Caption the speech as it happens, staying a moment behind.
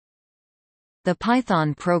The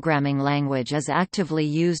Python programming language is actively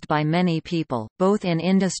used by many people, both in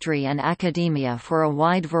industry and academia for a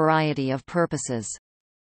wide variety of purposes.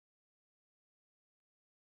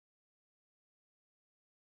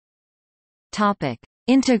 Topic: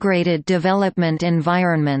 Integrated development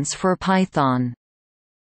environments for Python.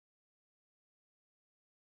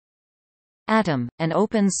 Atom, an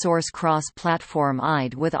open-source cross-platform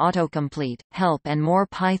IDE with autocomplete, help and more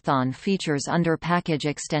Python features under package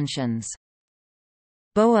extensions.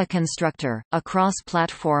 Boa Constructor, a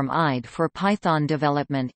cross-platform IDE for Python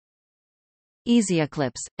development.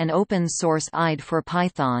 EasyEclipse, an open-source IDE for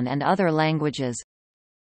Python and other languages.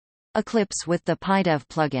 Eclipse with the PyDev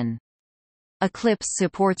plugin. Eclipse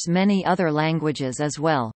supports many other languages as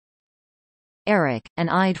well. Eric, an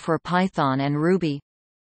IDE for Python and Ruby.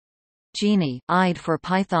 Genie, IDE for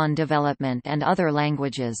Python development and other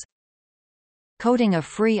languages. Coding, a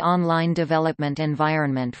free online development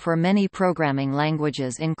environment for many programming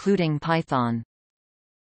languages including Python.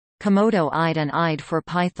 Komodo IDE, an IDE for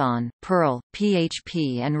Python, Perl,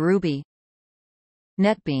 PHP and Ruby.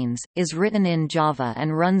 NetBeans, is written in Java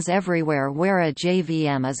and runs everywhere where a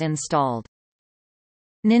JVM is installed.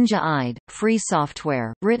 Ninja IDE, free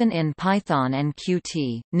software, written in Python and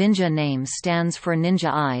Qt. Ninja name stands for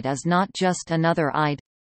Ninja IDE is not just another IDE.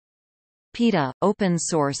 PETA,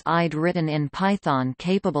 open-source IDE written in Python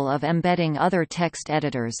capable of embedding other text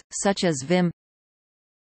editors, such as Vim.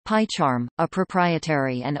 PyCharm, a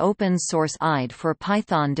proprietary and open-source IDE for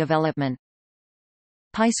Python development.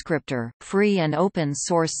 PyScripter, free and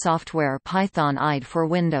open-source software Python IDE for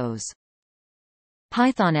Windows.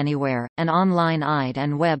 Python Anywhere, an online IDE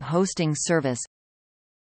and web hosting service.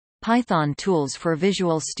 Python Tools for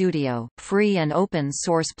Visual Studio, free and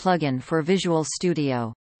open-source plugin for Visual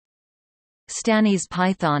Studio. Stanny's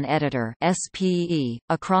Python Editor (SPE),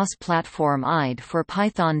 a cross-platform IDE for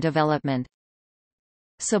Python development.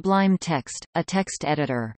 Sublime Text, a text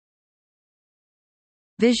editor.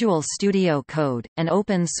 Visual Studio Code, an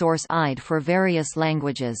open-source IDE for various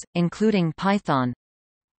languages, including Python.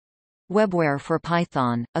 WebWare for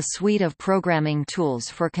Python, a suite of programming tools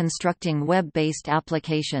for constructing web-based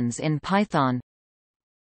applications in Python.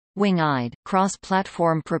 Wing IDE,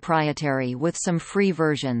 cross-platform proprietary with some free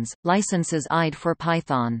versions, licenses IDE for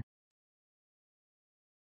Python.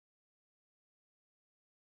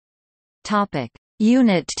 Topic: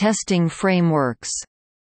 Unit testing frameworks.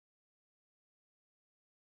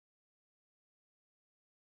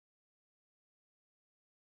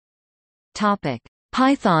 Topic: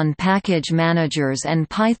 Python package managers and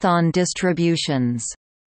Python distributions.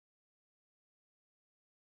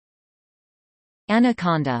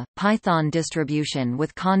 Anaconda, Python distribution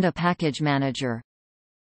with Conda package manager.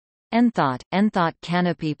 Enthought, Enthought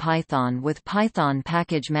Canopy Python with Python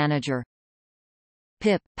package manager.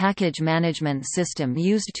 Pip, package management system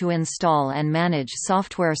used to install and manage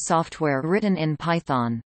software written in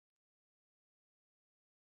Python.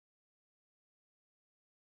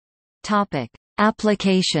 Topic: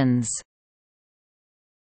 Applications.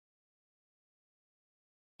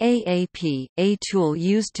 AAP, a tool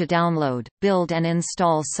used to download, build and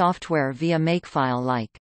install software via Makefile like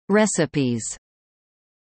recipes.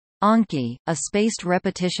 Anki, a spaced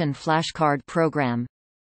repetition flashcard program.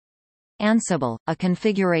 Ansible, a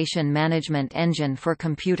configuration management engine for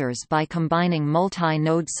computers by combining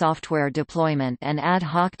multi-node software deployment and ad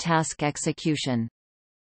hoc task execution.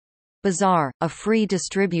 Bazaar, a free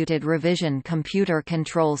distributed revision computer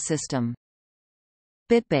control system.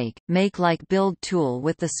 Bitbake, make-like-build tool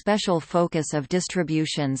with the special focus of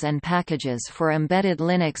distributions and packages for embedded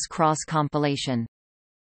Linux cross-compilation.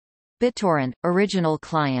 BitTorrent, original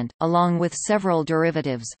client, along with several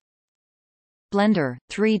derivatives. Blender,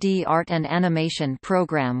 3D art and animation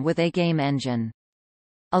program with a game engine.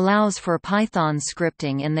 Allows for Python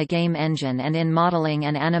scripting in the game engine and in modeling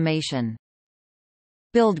and animation.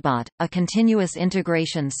 BuildBot, a continuous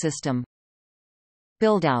integration system.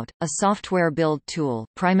 BuildOut, a software build tool,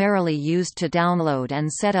 primarily used to download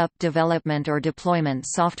and set up development or deployment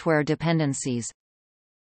software dependencies.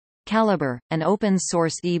 Calibre, an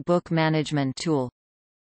open-source e-book management tool.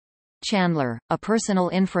 Chandler, a personal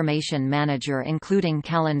information manager including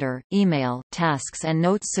calendar, email, tasks and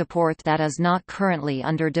notes support that is not currently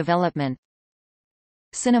under development.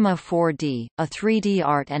 Cinema 4D, a 3D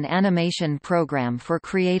art and animation program for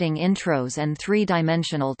creating intros and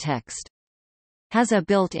three-dimensional text. Has a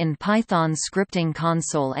built-in Python scripting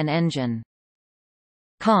console and engine.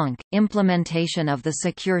 Conch, implementation of the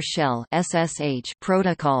Secure Shell (SSH)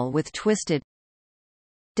 protocol with Twisted.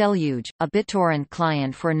 Deluge, a BitTorrent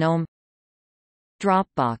client for GNOME.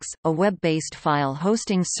 Dropbox, a web-based file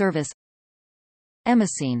hosting service.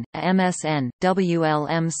 Emoscene, a MSN,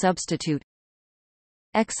 WLM substitute.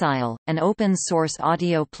 Exile, an open-source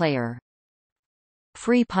audio player.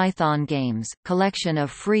 Free Python Games, collection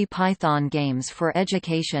of free Python games for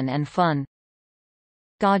education and fun.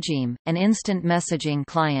 Gajim, an instant messaging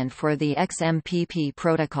client for the XMPP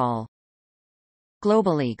protocol.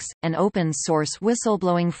 Globalleaks, an open-source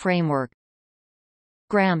whistleblowing framework.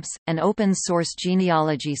 Gramps, an open-source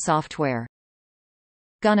genealogy software.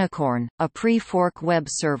 Gunicorn, a pre-fork web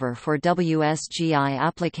server for WSGI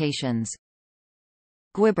applications.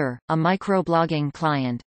 Gwibber, a microblogging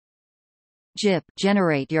client. JIP,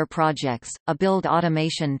 Generate Your Projects, a build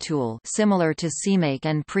automation tool similar to CMake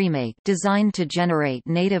and Premake designed to generate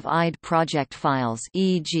native IDE project files,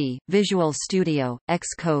 e.g., Visual Studio,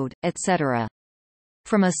 Xcode, etc.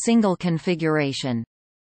 from a single configuration.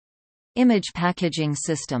 Image Packaging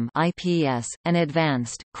System (IPS), an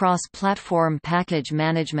advanced, cross-platform package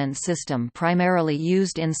management system primarily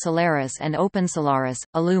used in Solaris and OpenSolaris,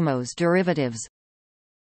 Illumos derivatives.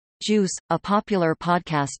 Juice, a popular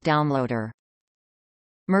podcast downloader.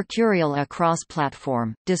 Mercurial, a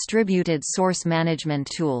cross-platform, distributed source management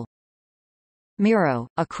tool. Miro,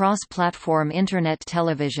 a cross-platform internet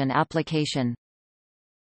television application.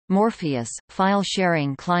 Morpheus,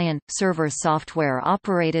 file-sharing client-server software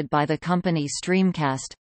operated by the company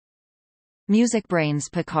Streamcast.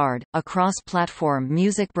 MusicBrainz Picard, a cross-platform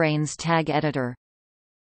MusicBrainz tag editor.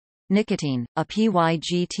 Nicotine, a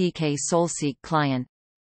PyGTK SoulSeek client.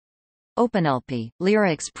 OpenLP,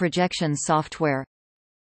 lyrics projection software.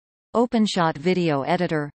 OpenShot video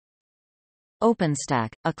editor.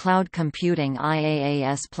 OpenStack, a cloud computing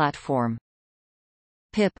IaaS platform.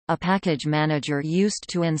 pip, a package manager used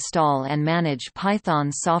to install and manage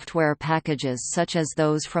Python software packages such as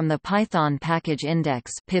those from the Python Package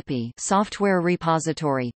Index software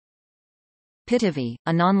repository. Pitivi,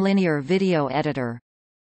 a nonlinear video editor.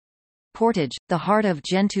 Portage, the heart of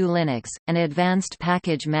Gentoo Linux, an advanced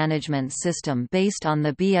package management system based on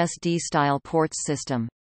the BSD-style ports system.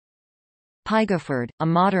 Pygoford, a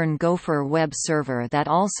modern Gopher web server that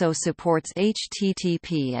also supports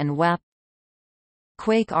HTTP and WAP.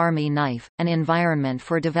 Quake Army Knife, an environment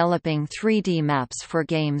for developing 3D maps for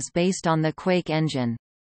games based on the Quake engine.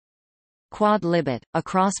 Quadlibet, a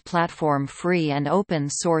cross-platform free and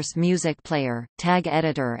open-source music player, tag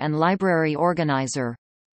editor and library organizer.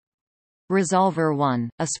 Resolver 1,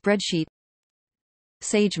 a spreadsheet.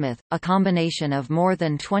 SageMath, a combination of more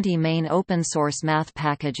than 20 main open-source math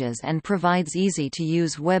packages and provides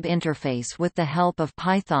easy-to-use web interface with the help of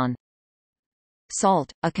Python.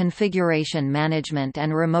 Salt, a configuration management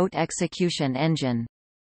and remote execution engine.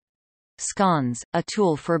 Sconce, a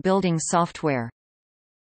tool for building software.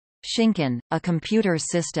 Shinken, a computer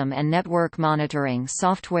system and network monitoring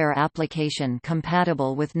software application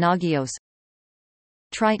compatible with Nagios.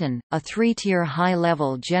 Triton, a three-tier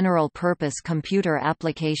high-level general-purpose computer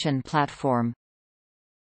application platform.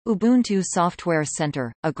 Ubuntu Software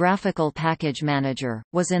Center, a graphical package manager,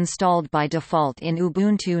 was installed by default in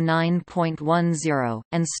Ubuntu 9.10,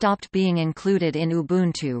 and stopped being included in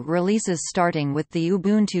Ubuntu releases starting with the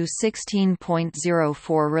Ubuntu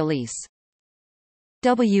 16.04 release.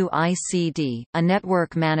 WICD, a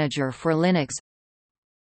network manager for Linux.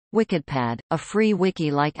 Wikidpad, a free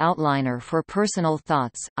wiki-like outliner for personal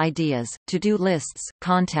thoughts, ideas, to-do lists,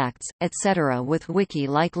 contacts, etc. with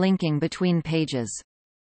wiki-like linking between pages.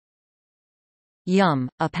 Yum,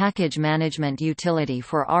 a package management utility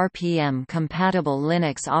for RPM-compatible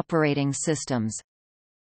Linux operating systems.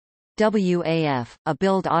 WAF, a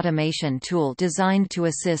build automation tool designed to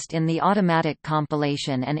assist in the automatic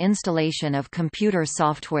compilation and installation of computer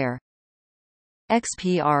software.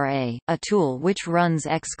 XPRA, a tool which runs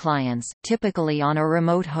X clients, typically on a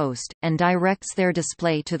remote host, and directs their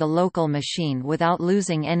display to the local machine without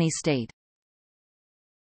losing any state.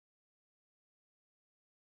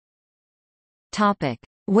 Topic: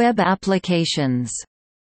 Web applications.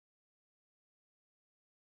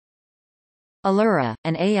 Allura,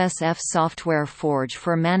 an ASF software forge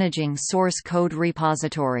for managing source code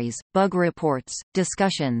repositories, bug reports,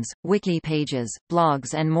 discussions, wiki pages,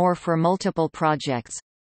 blogs and more for multiple projects.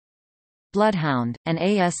 Bloodhound, an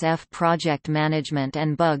ASF project management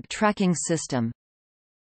and bug tracking system.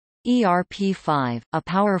 ERP5, a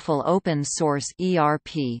powerful open-source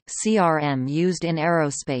ERP, CRM used in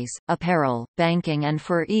aerospace, apparel, banking and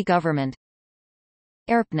for e-government.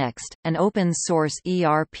 ERPnext, an open-source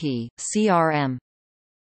ERP, CRM.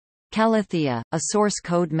 Calathea, a source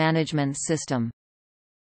code management system.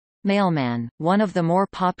 Mailman, one of the more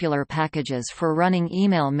popular packages for running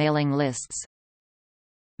email mailing lists.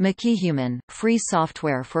 Makihuman, free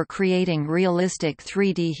software for creating realistic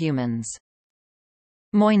 3D humans.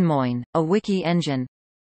 MoinMoin, a wiki engine.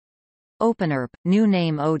 OpenERP, new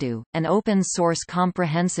name Odoo, an open-source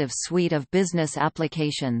comprehensive suite of business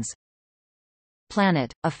applications.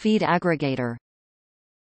 Planet, a feed aggregator.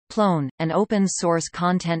 Plone, an open-source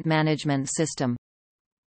content management system.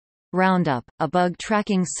 Roundup, a bug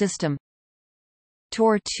tracking system.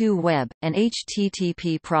 Tor2 Web, an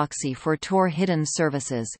HTTP proxy for Tor hidden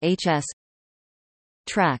services (HS).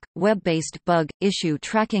 Track, web-based bug issue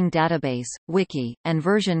tracking database, wiki, and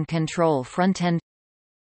version control frontend.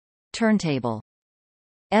 Turntable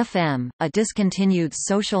FM, a discontinued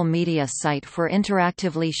social media site for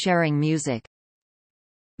interactively sharing music.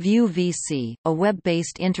 View VC, a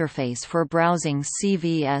web-based interface for browsing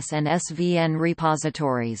CVS and SVN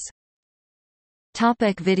repositories.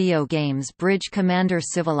 Topic: video games. Bridge Commander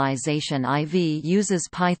Civilization IV uses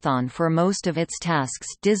Python for most of its tasks.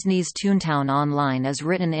 Disney's Toontown Online is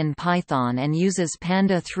written in Python and uses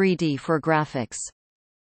Panda 3D for graphics.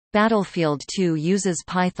 Battlefield 2 uses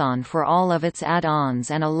Python for all of its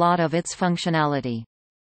add-ons and a lot of its functionality.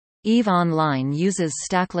 EVE Online uses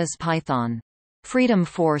stackless Python. Freedom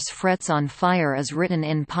Force Frets on Fire is written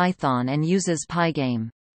in Python and uses Pygame.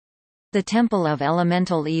 The Temple of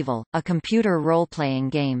Elemental Evil, a computer role-playing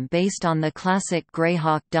game based on the classic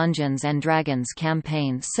Greyhawk Dungeons & Dragons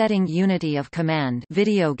campaign setting Unity of Command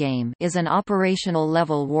video game, is an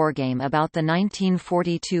operational-level wargame about the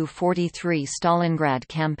 1942–43 Stalingrad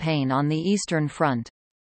campaign on the Eastern Front.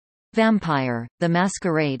 Vampire, The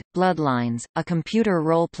Masquerade, Bloodlines, a computer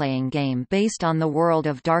role-playing game based on the World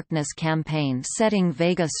of Darkness campaign setting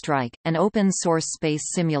Vega Strike, an open-source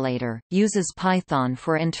space simulator, uses Python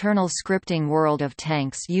for internal scripting. World of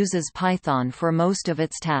Tanks uses Python for most of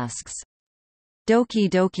its tasks. Doki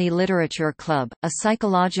Doki Literature Club, a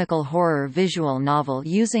psychological horror visual novel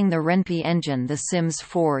using the Ren'Py engine. The Sims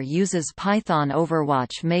 4 uses Python.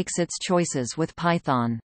 Overwatch makes its choices with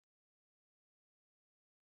Python.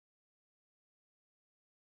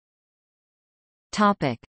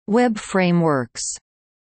 Topic: Web frameworks.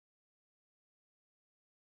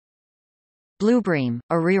 Bluebeam,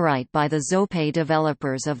 a rewrite by the Zopay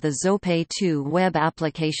developers of the Zopay 2 web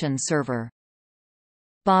application server.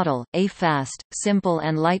 Bottle, a fast, simple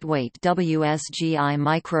and lightweight WSGI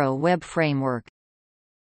micro web framework.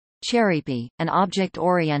 Cherrypy, an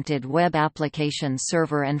object-oriented web application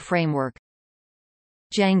server and framework.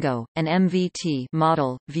 Django, an MVT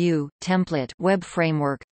model, view, template web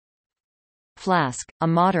framework. Flask, a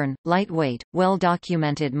modern, lightweight,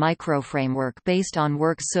 well-documented microframework based on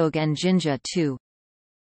WorkSug and Jinja 2.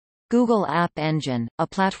 Google App Engine, a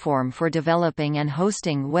platform for developing and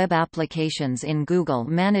hosting web applications in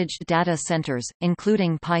Google-managed data centers,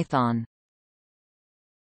 including Python.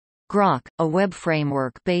 Grok, a web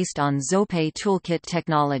framework based on Zopay Toolkit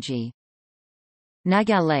technology.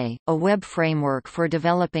 Nagale, a web framework for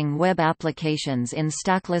developing web applications in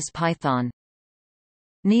stackless Python.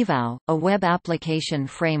 Nivao, a web application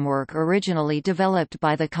framework originally developed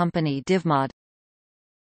by the company DivMod.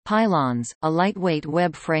 Pylons, a lightweight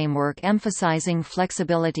web framework emphasizing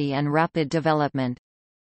flexibility and rapid development.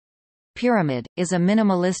 Pyramid, is a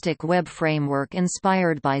minimalistic web framework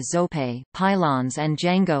inspired by Zopay, Pylons and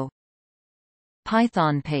Django.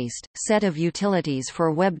 Python Paste, set of utilities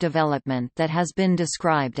for web development that has been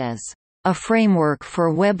described as a framework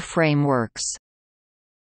for web frameworks.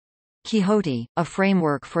 Quixote, a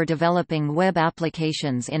framework for developing web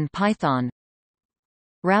applications in Python.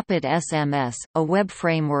 Rapid SMS, a web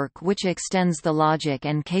framework which extends the logic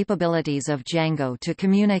and capabilities of Django to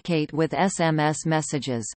communicate with SMS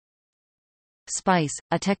messages. Spice,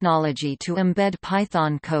 a technology to embed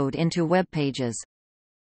Python code into web pages.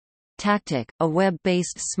 Tactic, a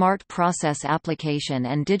web-based smart process application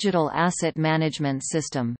and digital asset management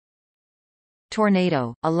system.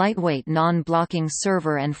 Tornado, a lightweight non-blocking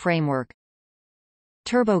server and framework.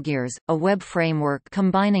 TurboGears, a web framework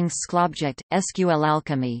combining Sclobject,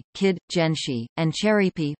 SQLAlchemy, Kid, Genshi, and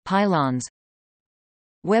Cherrypy. Pylons.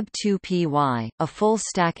 Web2py, a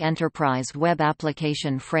full-stack enterprise web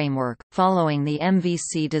application framework, following the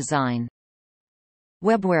MVC design.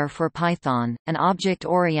 Webware for Python, an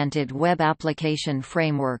object-oriented web application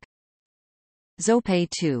framework. Zopay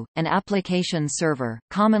 2, an application server,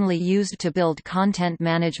 commonly used to build content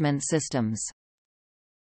management systems.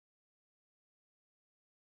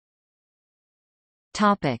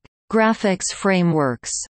 Topic: Graphics frameworks.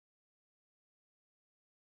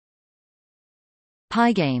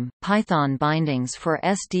 Pygame, Python bindings for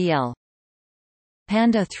SDL.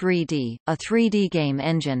 Panda 3D, a 3D game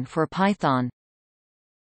engine for Python.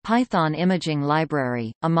 Python Imaging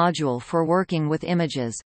Library, a module for working with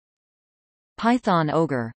images. Python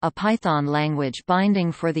Ogre, a Python language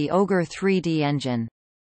binding for the Ogre 3D engine.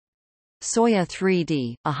 Soya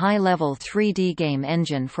 3D, a high-level 3D game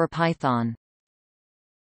engine for Python.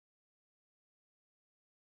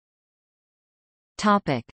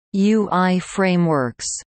 Topic: UI frameworks.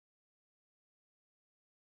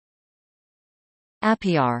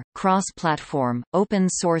 Appiar, cross-platform,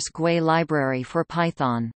 open-source GUI library for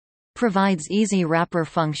Python. Provides easy wrapper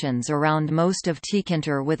functions around most of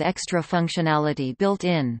tkinter with extra functionality built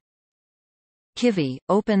in. Kivy,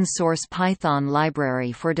 open-source Python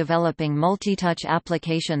library for developing multi-touch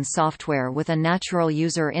application software with a natural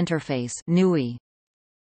user interface (NUI).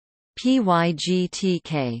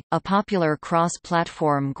 PyGTK, a popular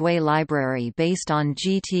cross-platform GUI library based on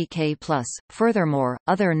GTK+. Furthermore,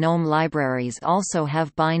 other GNOME libraries also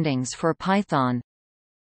have bindings for Python.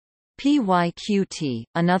 PyQt,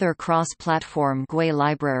 another cross-platform GUI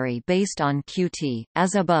library based on Qt.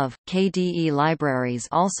 As above, KDE libraries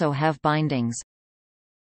also have bindings.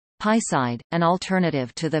 PySide, an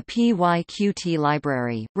alternative to the PyQt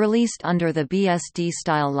library, released under the BSD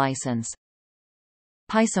style license.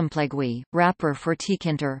 PySimpleGUI, wrapper for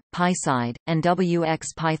tkinter, PySide, and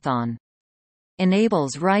WX-Python.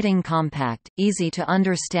 Enables writing compact,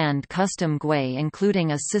 easy-to-understand custom GUI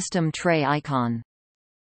including a system tray icon.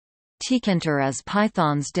 tkinter is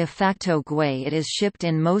Python's de facto GUI. It is shipped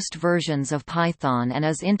in most versions of Python and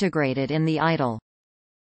is integrated in the IDLE.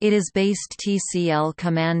 It is based TCL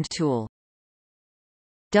command tool.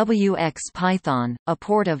 WX-Python, a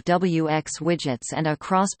port of WX widgets and a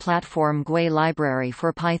cross-platform GUI library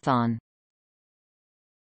for Python.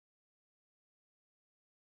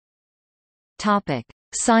 Topic: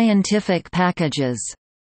 Scientific packages.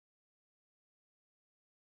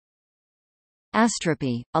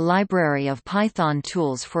 Astropy, a library of Python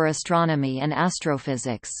tools for astronomy and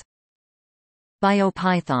astrophysics.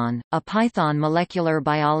 BioPython, a Python molecular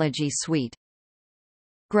biology suite.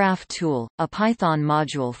 Graph Tool, a Python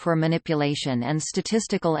module for manipulation and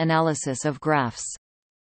statistical analysis of graphs.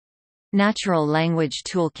 Natural Language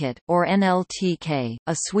Toolkit, or NLTK,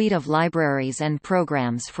 a suite of libraries and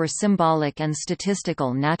programs for symbolic and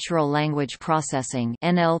statistical natural language processing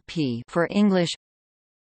 (NLP) for English.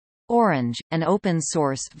 Orange, an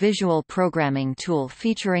open-source visual programming tool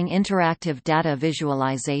featuring interactive data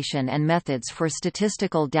visualization and methods for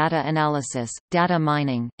statistical data analysis, data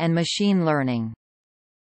mining, and machine learning.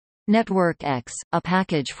 NetworkX, a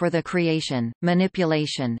package for the creation,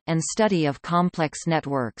 manipulation, and study of complex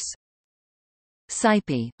networks.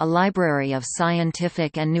 SciPy, a library of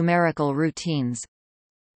scientific and numerical routines.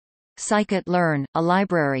 Scikit-learn, a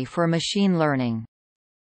library for machine learning.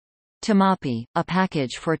 Tomapy, a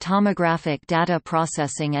package for tomographic data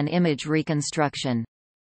processing and image reconstruction.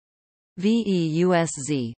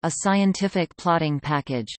 VEUSZ, a scientific plotting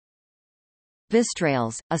package.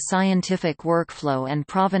 Vistrails, a scientific workflow and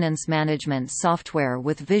provenance management software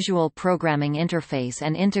with visual programming interface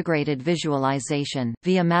and integrated visualization,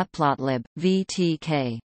 via Matplotlib,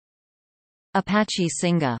 VTK. Apache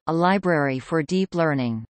Singa, a library for deep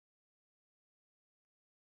learning.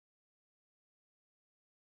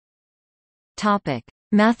 Topic: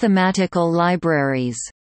 Mathematical libraries.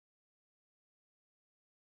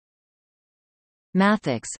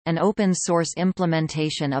 Mathix, an open-source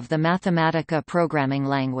implementation of the Mathematica programming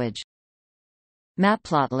language.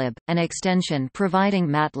 Matplotlib, an extension providing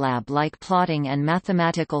MATLAB-like plotting and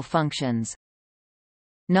mathematical functions.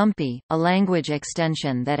 NumPy, a language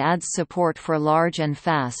extension that adds support for large and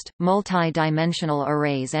fast, multi-dimensional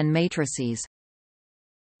arrays and matrices.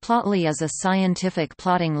 Plotly is a scientific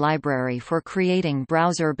plotting library for creating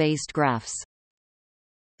browser-based graphs.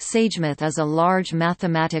 SageMath is a large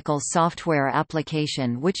mathematical software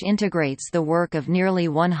application which integrates the work of nearly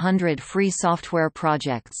 100 free software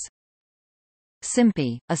projects.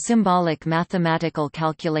 SymPy, a symbolic mathematical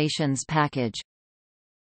calculations package.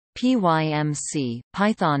 PyMC,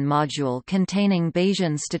 Python module containing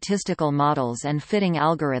Bayesian statistical models and fitting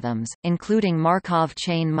algorithms, including Markov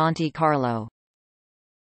chain Monte Carlo.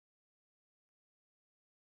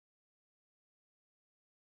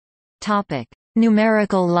 Topic: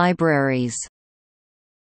 Numerical libraries.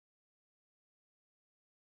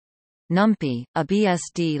 NumPy, a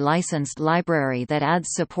BSD-licensed library that adds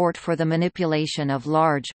support for the manipulation of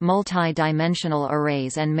large, multi-dimensional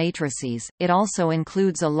arrays and matrices. It also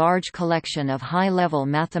includes a large collection of high-level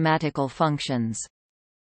mathematical functions.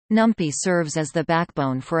 NumPy serves as the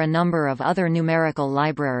backbone for a number of other numerical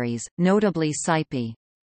libraries, notably SciPy.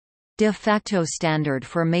 De facto standard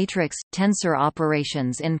for matrix, tensor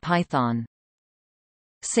operations in Python.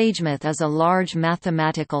 SageMath is a large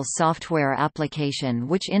mathematical software application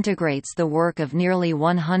which integrates the work of nearly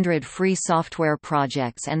 100 free software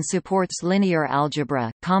projects and supports linear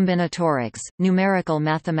algebra, combinatorics, numerical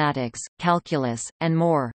mathematics, calculus, and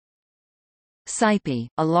more. SciPy,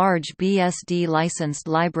 a large BSD-licensed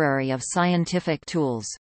library of scientific tools.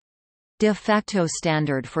 De facto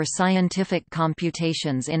standard for scientific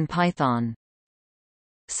computations in Python.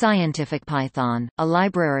 ScientificPython, a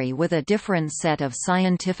library with a different set of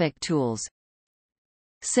scientific tools.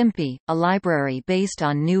 SymPy, a library based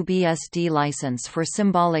on GNU BSD license for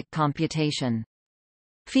symbolic computation.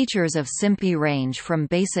 Features of SymPy range from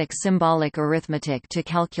basic symbolic arithmetic to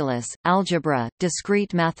calculus, algebra,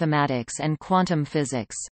 discrete mathematics and quantum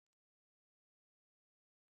physics.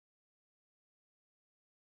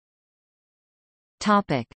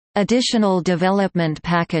 Topic: Additional development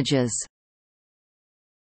packages.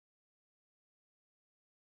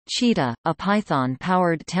 Cheetah, a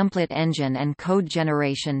Python-powered template engine and code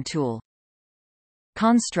generation tool.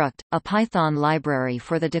 Construct, a Python library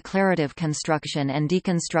for the declarative construction and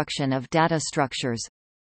deconstruction of data structures.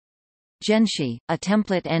 Genshi, a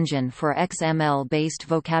template engine for XML-based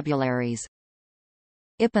vocabularies.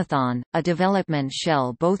 Ipython, a development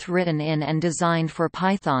shell both written in and designed for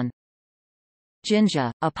Python.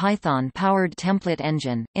 Jinja, a Python-powered template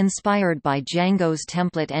engine, inspired by Django's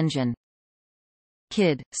template engine.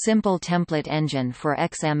 Kid, simple template engine for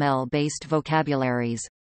XML-based vocabularies.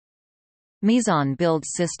 Meson Build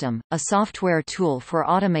System, a software tool for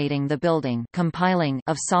automating the building compiling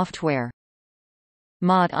of software.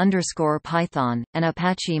 Mod_Python, an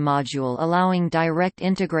Apache module allowing direct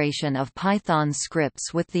integration of Python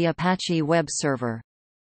scripts with the Apache web server.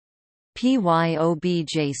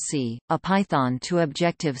 PyObjC, a Python to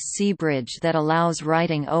Objective-C bridge that allows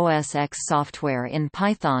writing OS X software in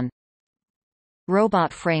Python.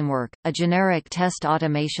 Robot Framework, a generic test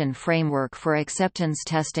automation framework for acceptance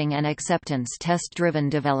testing and acceptance test-driven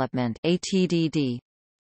development (ATDD).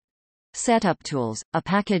 SetupTools, a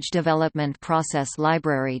package development process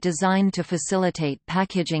library designed to facilitate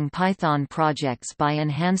packaging Python projects by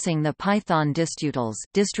enhancing the Python distutils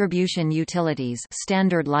distribution utilities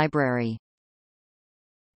standard library.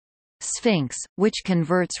 Sphinx, which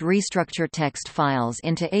converts restructured text files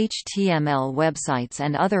into HTML websites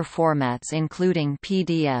and other formats including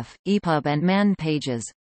PDF, EPUB and man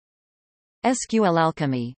pages.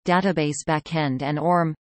 SQLAlchemy, database backend and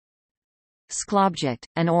ORM. Sclobject,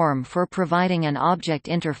 an ORM for providing an object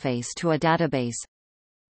interface to a database.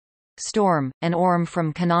 Storm, an ORM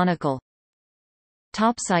from Canonical.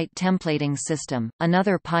 Topsite templating system,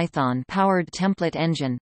 another Python-powered template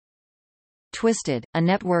engine. Twisted, a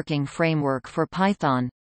networking framework for Python.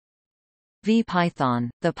 VPython,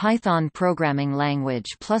 the Python programming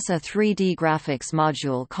language plus a 3D graphics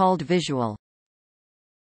module called Visual.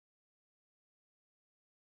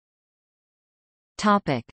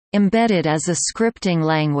 Topic: Embedded as a scripting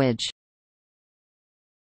language.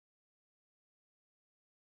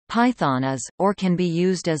 Python is, or can be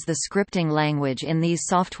used as the scripting language in these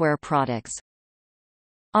software products.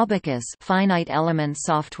 Abacus, finite element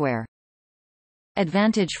software.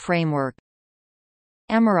 Advantage Framework.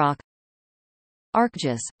 Amarok.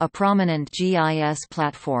 ArcGIS, a prominent GIS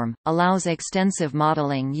platform, allows extensive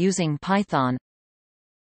modeling using Python.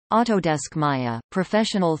 Autodesk Maya,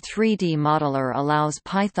 professional 3D modeler, allows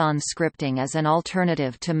Python scripting as an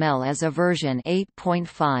alternative to MEL as a version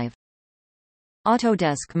 8.5.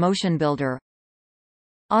 Autodesk Motion Builder.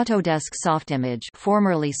 Autodesk Softimage,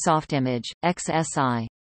 formerly Softimage, XSI.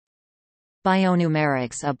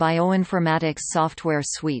 Bionumerics, a bioinformatics software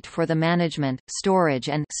suite for the management, storage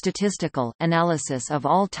and statistical analysis of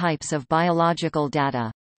all types of biological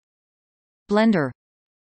data. Blender.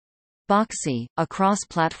 Boxy, a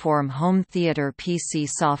cross-platform home theater PC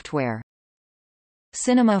software.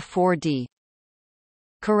 Cinema 4D.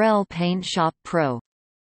 Corel Paint Shop Pro.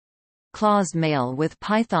 Claws Mail with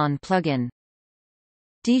Python plugin.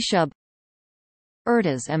 Dshub.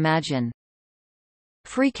 Erdas Imagine.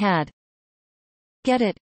 FreeCAD.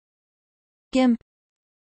 Gedit. GIMP.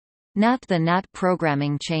 NAT. The NAT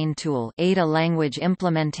programming chain tool Ada language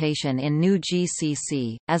implementation in new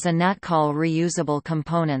GCC, as a NAT call reusable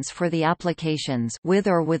components for the applications with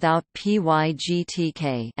or without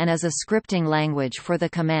PyGTK and as a scripting language for the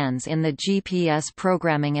commands in the GPS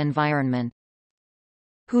programming environment.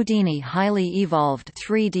 Houdini, highly evolved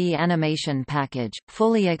 3D animation package,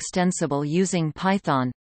 fully extensible using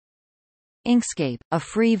Python. Inkscape, a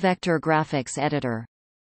free vector graphics editor.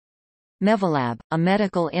 Mevalab, a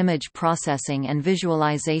medical image processing and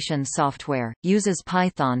visualization software, uses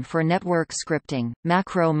Python for network scripting,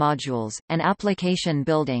 macro modules, and application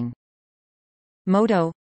building.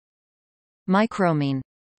 Modo, Micromine,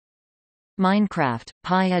 Minecraft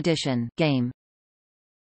Pi Edition game,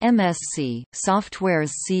 MSC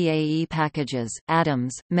Software's CAE packages,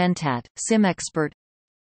 Atoms, Mentat, SimExpert,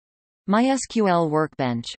 MySQL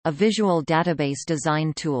Workbench, a visual database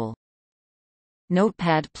design tool.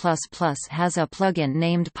 Notepad++ has a plugin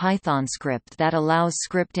named PythonScript that allows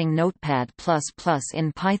scripting Notepad++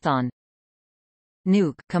 in Python.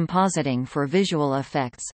 Nuke compositing for visual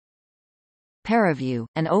effects. Paraview,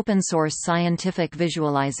 an open-source scientific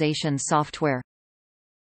visualization software.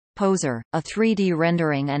 Poser, a 3D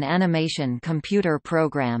rendering and animation computer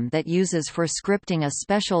program that uses for scripting a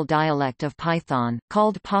special dialect of Python,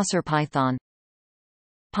 called PoserPython.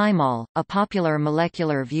 Pymol, a popular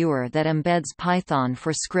molecular viewer that embeds Python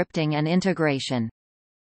for scripting and integration.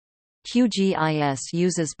 QGIS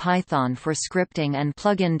uses Python for scripting and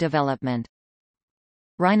plugin development.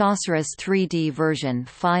 Rhinoceros 3D version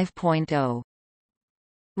 5.0.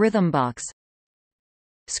 Rhythmbox.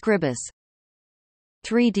 Scribus.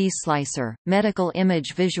 3D Slicer, medical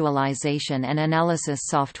image visualization and analysis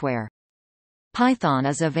software. Python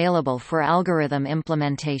is available for algorithm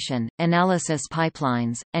implementation, analysis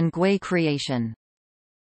pipelines, and GUI creation.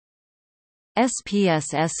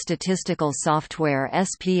 SPSS statistical software.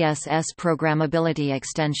 SPSS programmability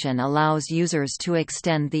extension allows users to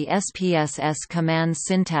extend the SPSS command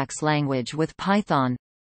syntax language with Python.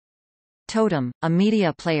 Totem, a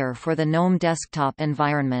media player for the GNOME desktop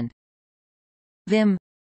environment. Vim.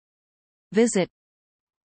 Visit.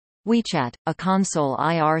 WeChat, a console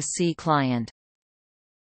IRC client.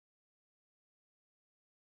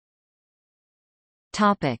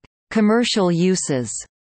 Topic: Commercial uses.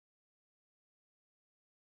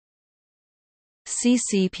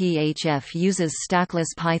 CCPHF uses stackless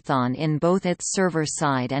Python in both its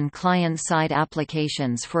server-side and client-side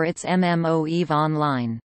applications for its MMO EVE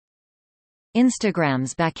Online.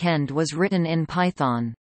 Instagram's backend was written in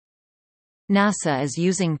Python. NASA is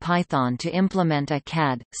using Python to implement a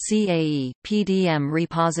CAD, CAE, PDM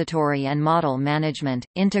repository and model management,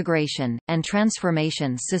 integration, and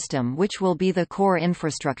transformation system, which will be the core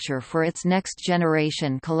infrastructure for its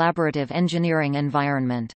next-generation collaborative engineering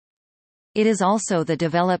environment. It is also the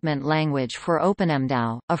development language for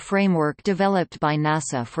OpenMDAO, a framework developed by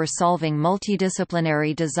NASA for solving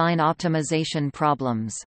multidisciplinary design optimization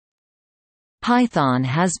problems. Python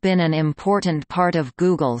has been an important part of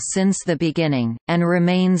Google since the beginning, and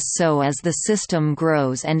remains so as the system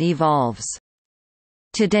grows and evolves.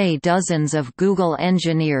 Today dozens of Google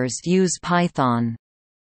engineers use Python.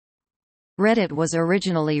 Reddit was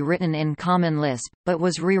originally written in Common Lisp, but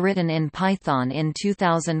was rewritten in Python in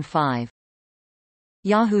 2005.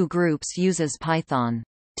 Yahoo Groups uses Python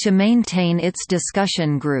to maintain its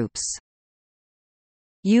discussion groups.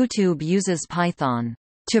 YouTube uses Python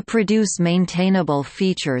to produce maintainable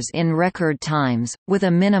features in record times, with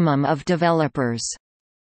a minimum of developers.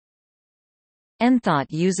 Enthought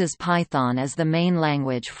uses Python as the main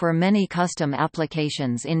language for many custom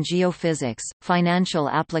applications in geophysics, financial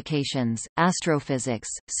applications, astrophysics,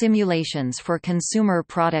 simulations for consumer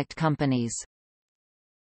product companies.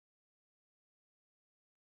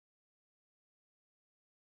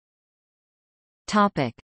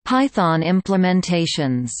 Python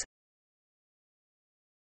implementations.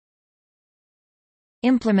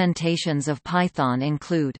 Implementations of Python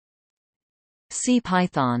include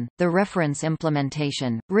CPython, the reference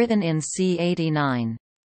implementation, written in C89.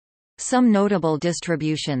 Some notable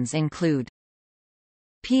distributions include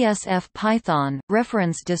PSF Python,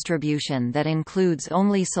 reference distribution that includes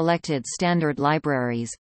only selected standard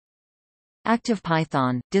libraries.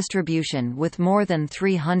 ActivePython, distribution with more than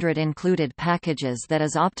 300 included packages that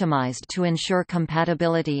is optimized to ensure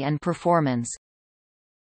compatibility and performance.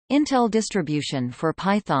 Intel distribution for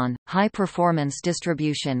Python, high-performance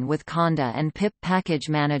distribution with Conda and pip package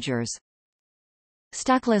managers.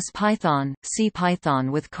 Stackless Python,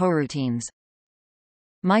 CPython with coroutines.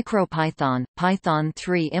 MicroPython, Python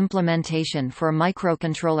 3 implementation for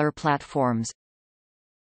microcontroller platforms.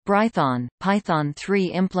 Brython, Python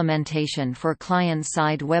 3 implementation for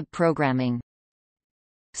client-side web programming.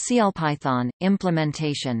 CLPython,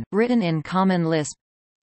 implementation, written in Common Lisp.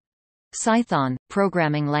 Cython,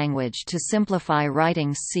 programming language to simplify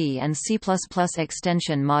writing C and C++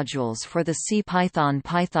 extension modules for the CPython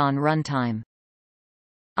Python runtime.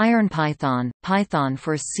 IronPython, Python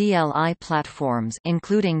for CLI platforms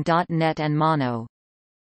including .NET and Mono.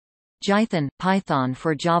 Jython, Python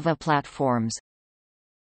for Java platforms.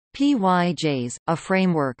 PyJs, a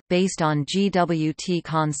framework based on GWT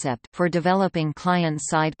concept for developing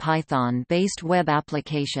client-side Python-based web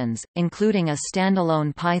applications, including a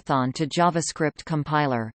standalone Python to JavaScript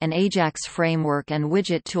compiler, an Ajax framework and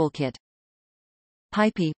widget toolkit.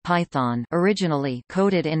 PyPy, Python, originally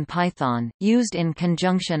coded in Python, used in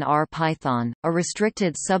conjunction R-Python, a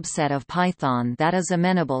restricted subset of Python that is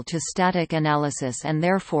amenable to static analysis and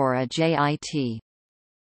therefore a JIT.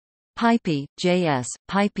 PyPy, JS,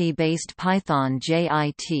 PyPy-based Python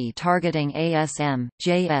JIT targeting ASM,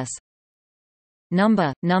 JS.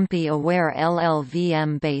 Numba, NumPy-aware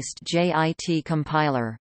LLVM-based JIT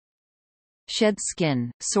compiler. Shedskin,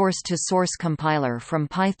 source-to-source compiler from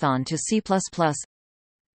Python to C++.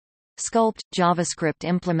 Sculpt, JavaScript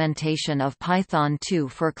implementation of Python 2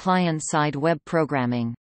 for client-side web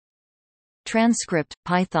programming. Transcript,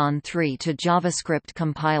 Python 3 to JavaScript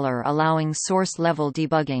compiler allowing source-level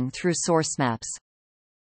debugging through sourcemaps.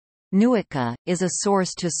 Numerical is a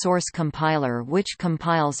source-to-source compiler which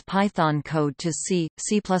compiles Python code to C,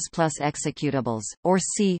 C++ executables, or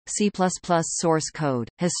C, C++ source code.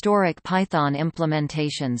 Historic Python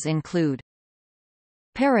implementations include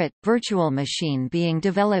Parrot – virtual machine being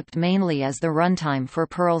developed mainly as the runtime for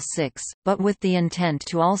Perl 6, but with the intent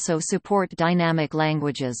to also support dynamic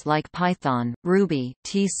languages like Python, Ruby,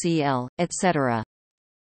 TCL, etc.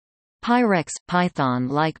 Pyrex –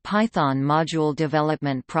 Python-like Python module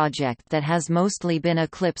development project that has mostly been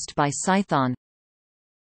eclipsed by Cython.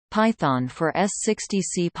 Python for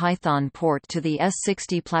S60C Python port to the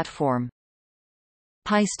S60 platform.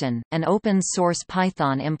 Pyston, an open-source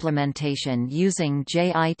Python implementation using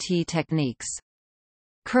JIT techniques.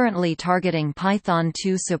 Currently targeting Python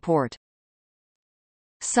 2 support.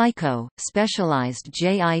 Psycho, specialized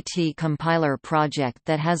JIT compiler project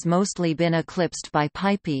that has mostly been eclipsed by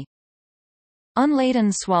PyPy.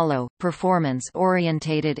 Unladen Swallow,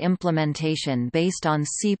 performance-orientated implementation based on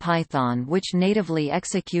CPython which natively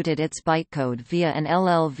executed its bytecode via an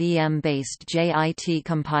LLVM-based JIT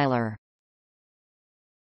compiler.